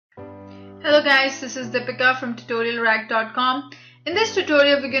Hello guys, this is Deepika from tutorialrack.com. In this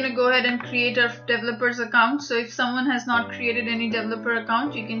tutorial, we're going to go ahead and create our developer's account. So if someone has not created any developer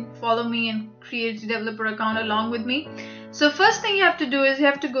account, you can follow me and create a developer account along with me. So first thing you have to do is you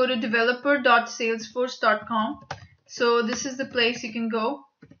have to go to developer.salesforce.com. So this is the place you can go.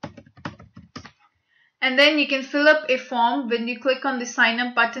 And then you can fill up a form when you click on the sign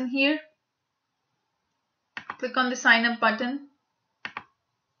up button here. Click on the sign up button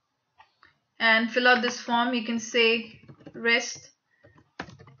and fill out this form. You can say REST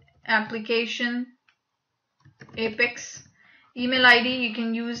application Apex. Email ID, you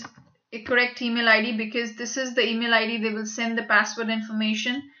can use a correct email ID because this is the email ID they will send the password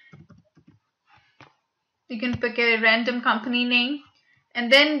information. You can pick a random company name,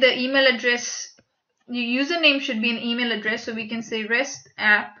 and then the email address, your username should be an email address, so we can say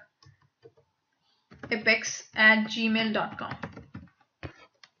restapp@gmail.com.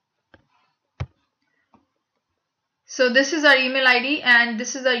 So this is our email ID and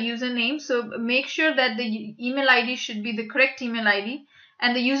this is our username. So make sure that the email ID should be the correct email ID,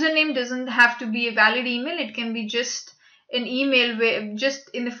 and the username doesn't have to be a valid email. It can be just an email, just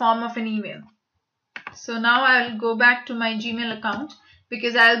in the form of an email. So now I'll go back to my Gmail account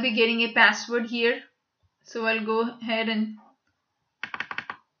because I'll be getting a password here. So I'll go ahead and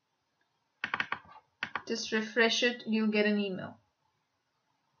just refresh it. You'll get an email.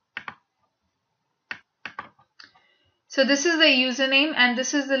 So this is the username and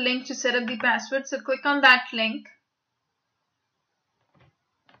this is the link to set up the password. So click on that link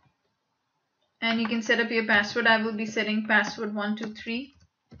and you can set up your password. I will be setting password 123.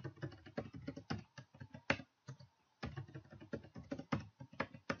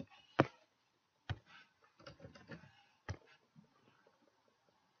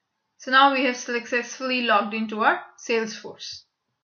 So now we have successfully logged into our Salesforce.